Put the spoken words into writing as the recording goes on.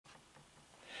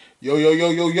Yo, yo, yo,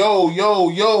 yo, yo, yo,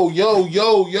 yo, yo,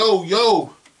 yo, yo,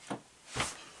 yo.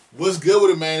 What's good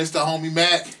with it, man? It's the homie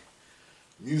Mac.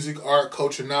 Music, art,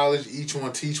 culture, knowledge. Each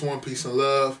one, teach one. Peace and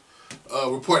love.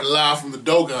 Reporting live from the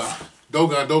Dogon.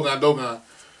 Dogon.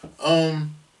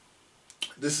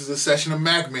 This is a session of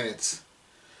Mac minutes.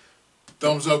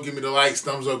 Thumbs up, give me the likes.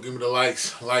 Thumbs up, give me the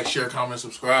likes. Like, share, comment,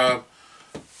 subscribe.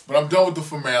 But I'm done with the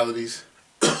formalities.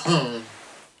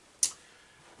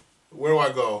 Where do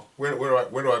I go? Where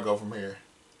do I go from here?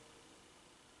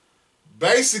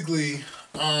 Basically,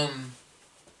 I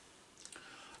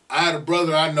had a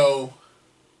brother I know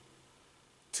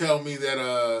tell me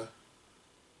that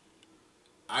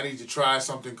I need to try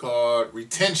something called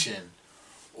retention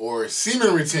or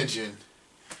semen retention,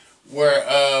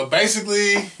 where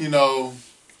basically, you know,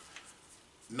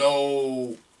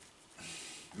 no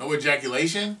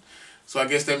ejaculation. So I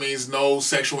guess that means no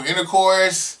sexual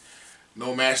intercourse,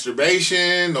 no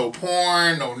masturbation, no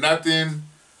porn, no nothing.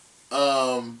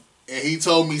 And he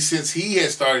told me since he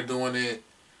had started doing it,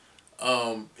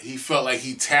 he felt like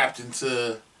he tapped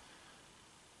into,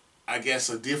 I guess,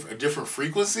 a different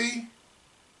frequency,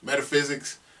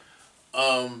 metaphysics,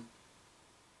 or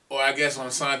I guess on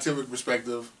a scientific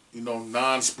perspective, you know,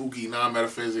 non-spooky,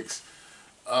 non-metaphysics.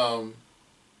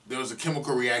 There was a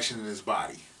chemical reaction in his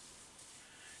body.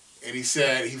 And he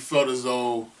said he felt as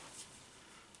though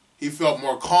he felt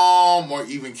more calm, more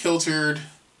even-kiltered,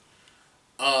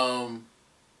 and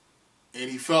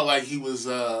he felt like he was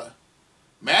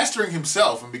mastering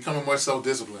himself and becoming more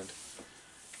self-disciplined.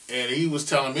 And he was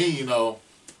telling me, you know,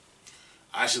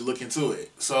 I should look into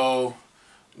it. So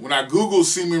when I Google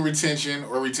semen retention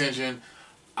or retention,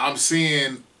 I'm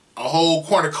seeing a whole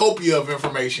cornucopia of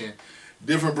information.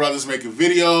 Different brothers making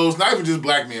videos, not even just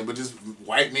black men, but just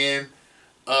white men,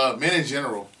 men in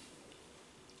general.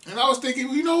 And I was thinking,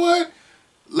 well, you know what?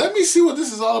 Let me see what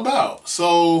this is all about.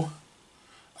 So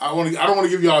I don't want to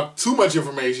give y'all too much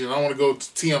information. I don't want to go to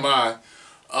TMI.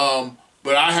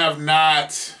 But I have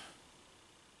not.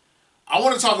 I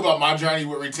want to talk about my journey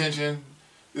with retention.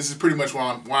 This is pretty much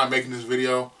why I'm making this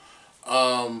video.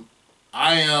 I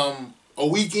am a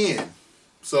week in,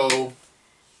 so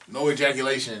no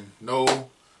ejaculation, no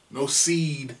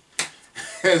seed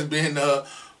has been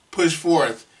pushed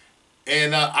forth,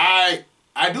 and I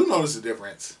do notice a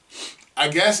difference. I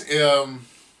guess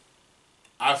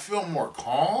I feel more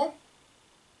calm.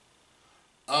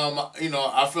 You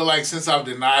know, I feel like since I've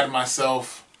denied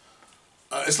myself,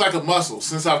 it's like a muscle.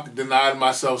 Since I've denied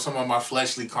myself some of my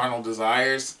fleshly, carnal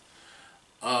desires,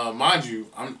 mind you,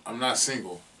 I'm not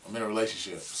single. I'm in a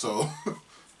relationship. So,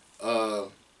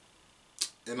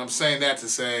 and I'm saying that to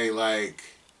say, like,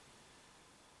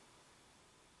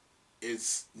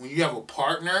 it's when you have a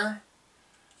partner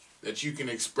that you can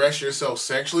express yourself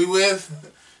sexually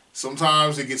with,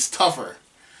 sometimes it gets tougher.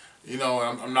 You know,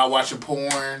 I'm not watching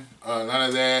porn, none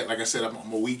of that. Like I said,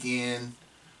 I'm a weekend.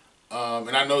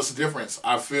 And I notice a difference.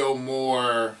 I feel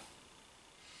more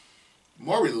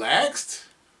relaxed.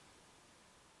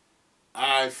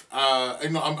 You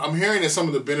know, I'm hearing that some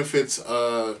of the benefits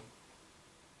are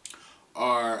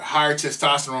higher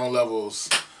testosterone levels,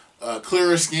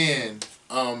 clearer skin,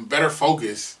 better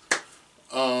focus.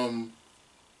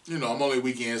 You know, I'm only a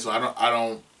weekend, so I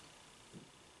don't.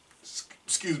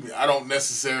 Excuse me. I don't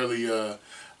necessarily.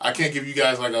 I can't give you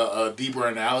guys like a deeper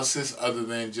analysis other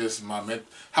than just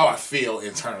how I feel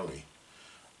internally.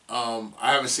 I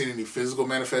haven't seen any physical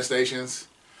manifestations.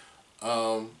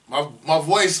 My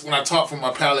voice, when I talk from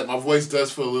my palate, my voice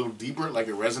does feel a little deeper, like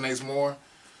it resonates more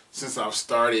since I've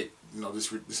started, you know,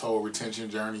 this whole retention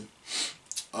journey.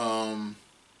 I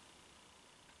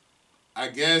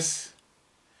guess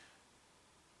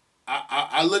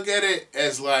I look at it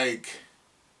as like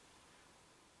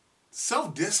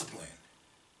self-discipline.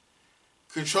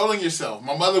 Controlling yourself.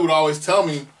 My mother would always tell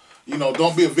me, you know,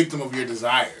 don't be a victim of your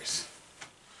desires.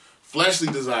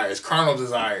 Fleshly desires, carnal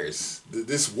desires,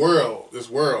 this world,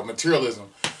 materialism.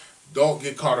 Don't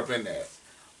get caught up in that.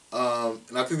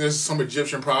 And I think there's some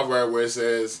Egyptian proverb where it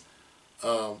says,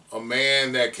 a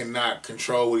man that cannot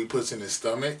control what he puts in his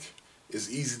stomach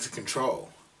is easy to control.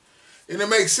 And it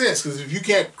makes sense, because if you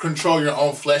can't control your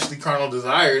own fleshly, carnal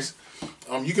desires,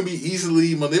 you can be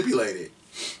easily manipulated.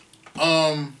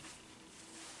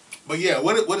 But yeah,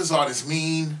 what does all this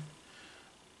mean?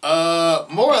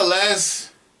 More or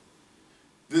less,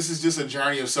 this is just a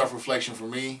journey of self-reflection for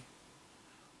me.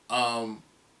 The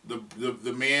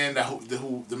men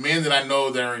that I know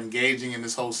that are engaging in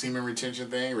this whole semen retention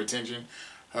thing,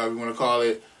 however you want to call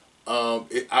it,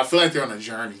 I feel like they're on a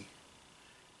journey.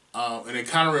 And it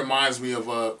kind of reminds me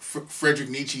of Friedrich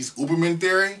Nietzsche's Uberman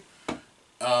theory.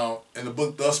 in the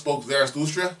book Thus Spoke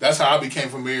Zarathustra. That's how I became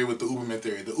familiar with the Uberman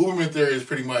theory. The Uberman theory is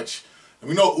pretty much, and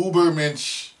we know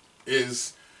Ubermensch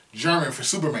is German for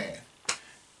Superman.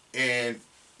 And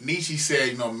Nietzsche said,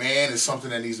 you know, man is something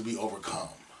that needs to be overcome.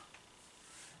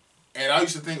 And I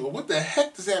used to think, well, what the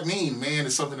heck does that mean? Man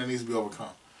is something that needs to be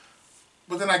overcome.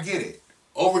 But then I get it.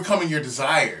 Overcoming your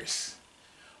desires.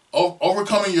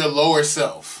 Overcoming your lower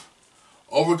self.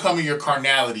 Overcoming your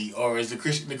carnality. Or as the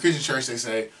Christian church they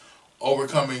say,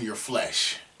 overcoming your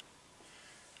flesh.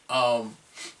 And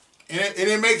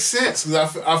it makes sense.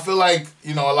 Because I feel like,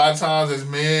 you know, a lot of times as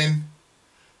men,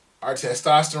 our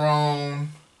testosterone,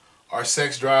 our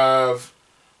sex drive,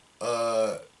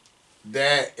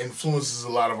 that influences a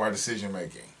lot of our decision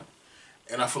making.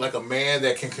 And I feel like a man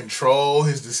that can control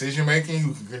his decision making,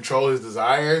 who can control his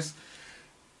desires,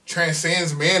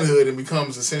 transcends manhood and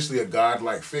becomes essentially a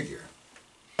godlike figure.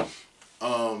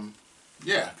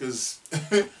 Yeah, because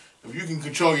if you can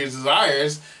control your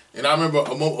desires, and I remember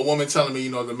a woman telling me, you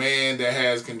know, the man that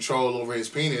has control over his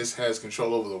penis has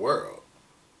control over the world.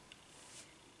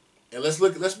 And let's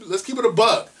keep it a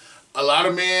buck. A lot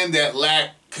of men that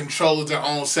lack control of their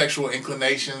own sexual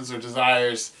inclinations or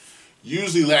desires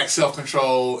usually lack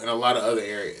self-control in a lot of other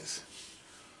areas.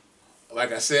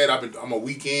 Like I said, I'm a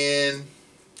weekend,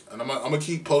 and I'm gonna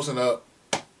keep posting up.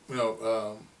 You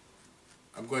know,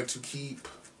 I'm going to keep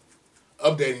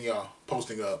updating y'all,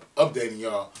 updating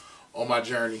y'all on my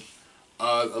journey.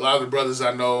 A lot of the brothers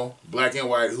I know, black and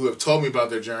white, who have told me about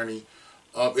their journey,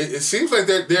 it seems like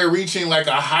they're reaching like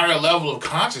a higher level of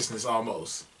consciousness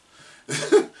almost.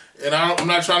 And I'm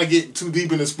not trying to get too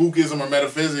deep into spookism or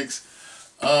metaphysics,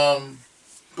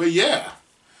 but yeah,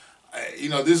 you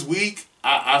know, this week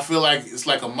I feel like it's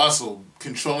like a muscle,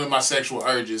 controlling my sexual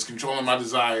urges, controlling my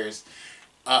desires.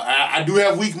 I do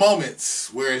have weak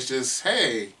moments where it's just,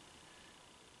 hey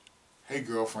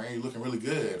girlfriend, you're looking really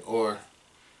good, or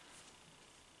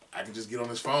I can just get on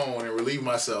this phone and relieve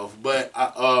myself. But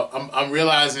I'm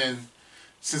realizing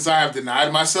since I have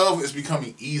denied myself, it's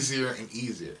becoming easier and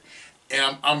easier.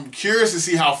 And I'm curious to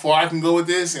see how far I can go with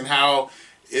this and how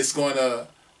it's going to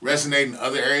resonate in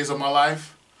other areas of my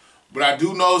life. But I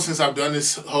do know, since I've done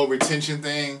this whole retention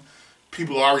thing,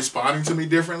 people are responding to me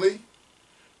differently.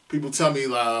 People tell me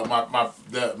my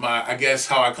I guess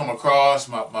how I come across,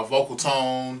 my vocal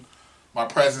tone, my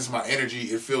presence, my energy,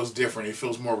 it feels different. It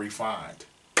feels more refined.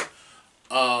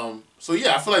 So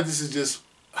yeah, I feel like this is just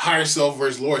higher self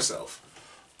versus lower self.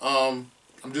 I'm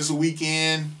just a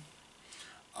weekend.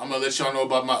 I'm going to let y'all know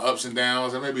about my ups and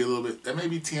downs. That may be a little bit, that may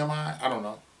be TMI. I don't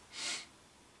know.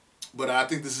 But I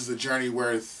think this is a journey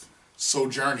worth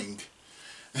sojourning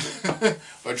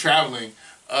or traveling.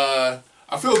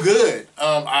 I feel good.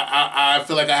 I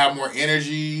feel like I have more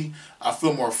energy. I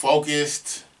feel more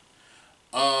focused.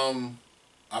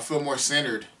 I feel more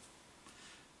centered,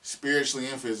 spiritually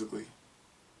and physically.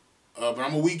 But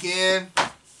I'm a weekend.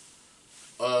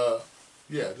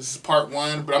 Yeah, this is part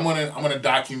one, but I'm gonna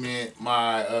document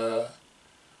my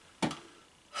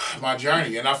my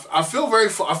journey, and I feel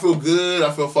good,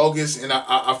 I feel focused, and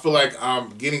I feel like I'm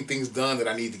getting things done that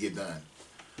I need to get done.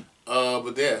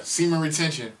 But yeah, semen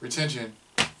retention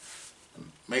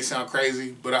may sound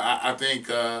crazy, but I think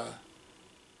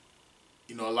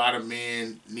you know, a lot of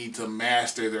men need to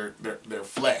master their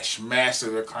flesh,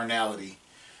 master their carnality,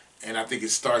 and I think it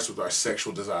starts with our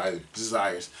sexual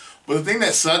desires. But the thing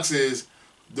that sucks is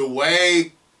the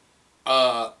way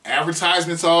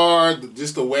advertisements are,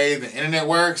 just the way the internet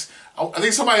works. I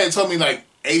think somebody had told me like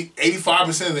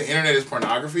 85% of the internet is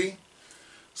pornography.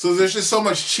 So there's just so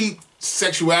much cheap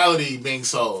sexuality being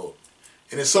sold,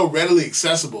 and it's so readily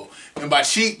accessible. And by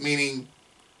cheap, meaning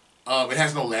it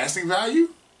has no lasting value.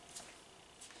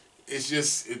 It's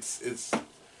just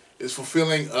it's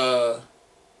fulfilling a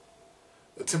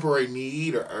temporary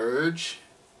need or urge.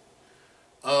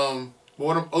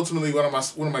 But ultimately, what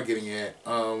am I getting at?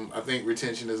 I think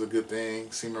retention is a good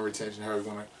thing. Semen retention, however you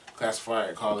want to classify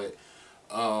it, call it.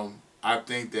 I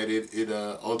think that it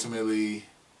ultimately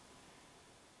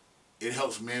it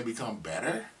helps men become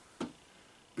better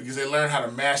because they learn how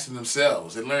to master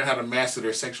themselves. They learn how to master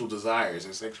their sexual desires,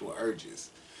 their sexual urges,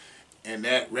 and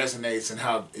that resonates in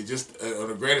how it just on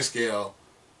a greater scale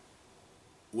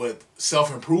with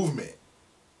self-improvement.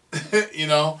 You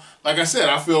know, like I said,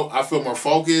 I feel more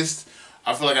focused.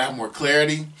 I feel like I have more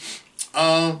clarity.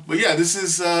 But yeah, this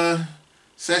is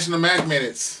session of MACK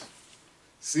minutes.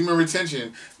 Semen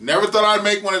retention. Never thought I'd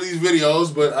make one of these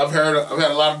videos, but I've had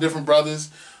a lot of different brothers,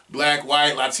 black,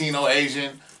 white, Latino,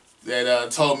 Asian,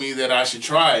 that told me that I should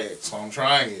try it. So I'm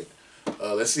trying it.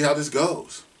 Let's see how this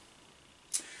goes.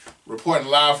 Reporting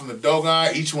live from the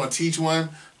Dogon. Each one teach one.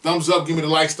 Thumbs up, give me the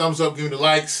likes. Thumbs up, give me the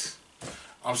likes.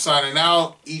 I'm signing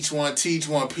out. Each one teach,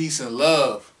 one peace and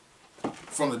love.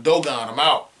 From the Dogon, I'm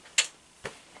out.